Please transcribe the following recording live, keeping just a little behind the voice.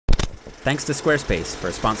Thanks to Squarespace for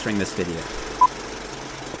sponsoring this video.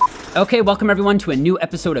 Okay, welcome everyone to a new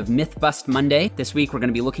episode of Myth Bust Monday. This week we're going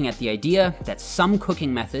to be looking at the idea that some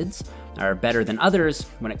cooking methods are better than others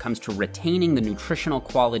when it comes to retaining the nutritional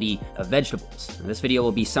quality of vegetables. This video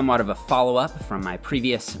will be somewhat of a follow-up from my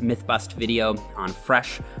previous Myth Bust video on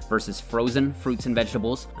fresh versus frozen fruits and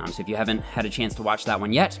vegetables. So if you haven't had a chance to watch that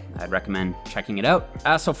one yet, I'd recommend checking it out.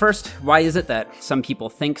 So first, why is it that some people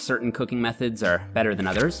think certain cooking methods are better than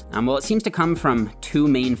others? Well, it seems to come from two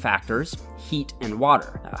main factors: heat and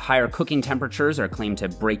water. Higher cooking temperatures are claimed to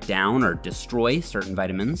break down or destroy certain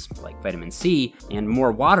vitamins, like vitamin C, and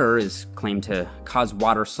more water is claimed to cause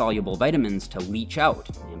water-soluble vitamins to leach out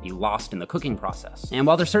and be lost in the cooking process. And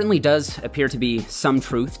while there certainly does appear to be some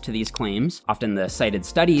truth to these claims, often the cited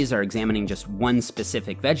studies are examining just one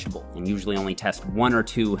specific vegetable and usually only test one or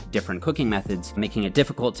two different cooking methods, making it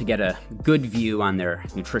difficult to get a good view on their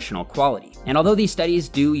nutritional quality. And although these studies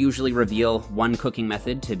do usually reveal one cooking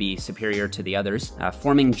method to be superior to the others,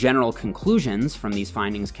 forming general conclusions from these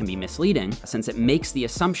findings can be misleading, since it makes the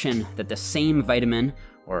assumption that the same vitamin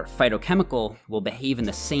or phytochemical will behave in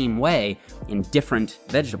the same way in different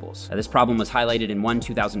vegetables. This problem was highlighted in one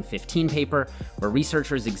 2015 paper where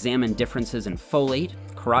researchers examined differences in folate,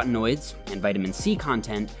 carotenoids, and vitamin C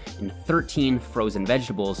content in 13 frozen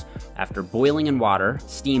vegetables after boiling in water,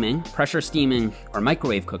 steaming, pressure steaming, or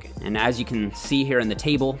microwave cooking. And as you can see here in the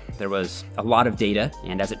table, there was a lot of data,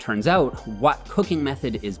 and as it turns out, what cooking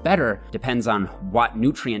method is better depends on what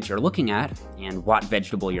nutrient you're looking at and what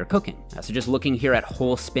vegetable you're cooking. So just looking here at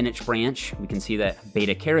whole spinach branch, we can see that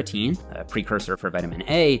beta-carotene, a precursor for vitamin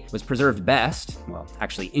A, was preserved best, well,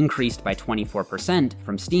 actually increased by 24%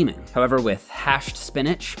 from steaming. However, with hashed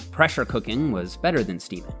spinach, pressure cooking was better than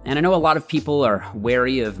steaming. And I know a lot of people are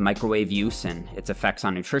wary of microwave use and its effects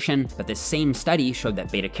on nutrition, but this same study showed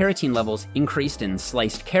that beta-carotene levels increased in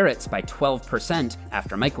sliced carrots by 12%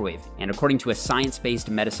 after microwaving. And according to a science-based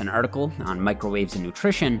medicine article on microwaves and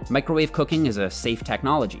nutrition, microwave cooking is a safe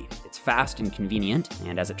technology. It's fast and convenient,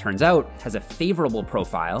 and as it turns out, has a favorable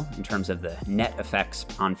profile in terms of the net effects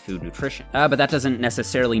on food nutrition. But that doesn't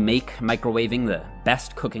necessarily make microwaving the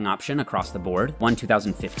best cooking option across the board. One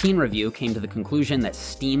 2015 review came to the conclusion that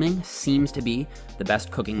steaming seems to be the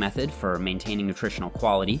best cooking method for maintaining nutritional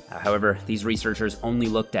quality. However, these researchers only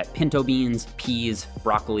looked at pinto beans, peas,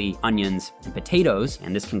 broccoli, onions, and potatoes,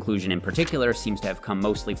 and this conclusion in particular seems to have come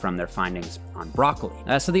mostly from their findings on broccoli.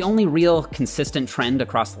 So the only real consistent trend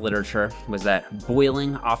across the literature was that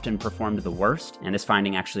boiling often performed the worst, and this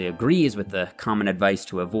finding actually agrees with the common advice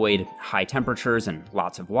to avoid high temperatures and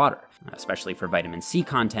lots of water, especially for vitamin C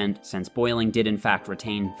content, since boiling did in fact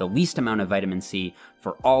retain the least amount of vitamin C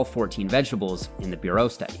for all 14 vegetables in the Bureau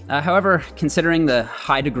study. However, considering the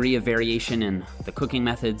high degree of variation in the cooking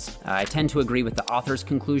methods, I tend to agree with the author's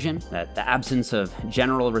conclusion that the absence of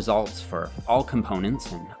general results for all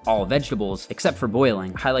components and all vegetables, except for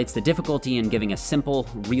boiling, highlights the difficulty in giving a simple,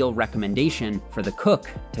 real recommendation for the cook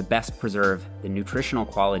to best preserve the nutritional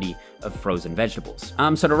quality of frozen vegetables.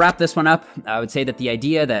 So to wrap this one up, I would say that the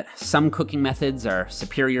idea that some cooking methods are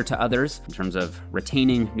superior to others in terms of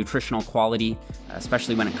retaining nutritional quality,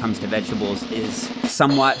 especially when it comes to vegetables, is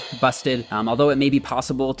somewhat busted. Although it may be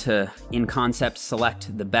possible to, in concept,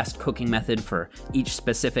 select the best cooking method for each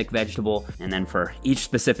specific vegetable and then for each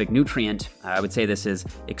specific nutrient, I would say this is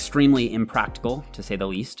extremely impractical, to say the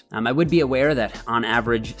least. I would be aware that on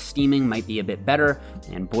average, steaming might be a bit better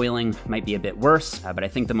and boiling might be a bit worse, but I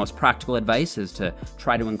think the most practical advice is to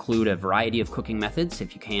try to include a variety of cooking methods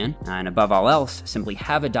if you can, and above all else, simply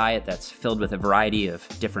have a diet that's filled with a variety of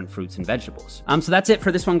different fruits and vegetables. So that's it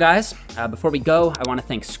for this one, guys. Before we go, I want to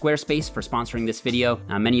thank Squarespace for sponsoring this video.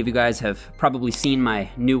 Many of you guys have probably seen my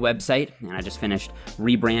new website, and I just finished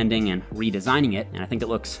rebranding and redesigning it, and I think it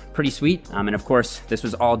looks pretty sweet. And of course, this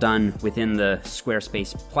was all done within the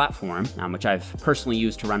Squarespace platform, which I've personally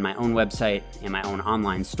used to run my own website and my own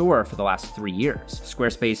online store for the last 3 years.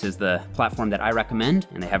 Squarespace is the platform that I recommend,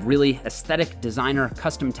 and they have really aesthetic designer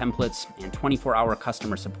custom templates and 24-hour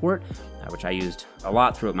customer support, which I used a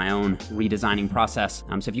lot throughout my own redesigning process.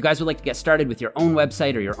 So if you guys would like to get started with your own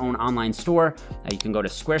website or your own online store, you can go to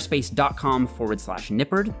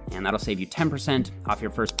squarespace.com/Nippard, and that'll save you 10% off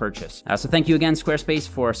your first purchase. So thank you again, Squarespace,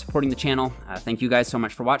 for supporting the channel. Thank you guys so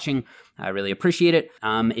much for watching. I really appreciate it.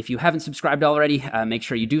 If you haven't subscribed already, make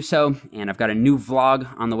sure you do so. And I've got a new vlog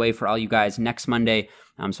on the way for all you guys next Monday.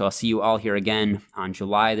 So I'll see you all here again on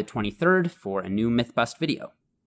July the 23rd for a new Myth Bust video.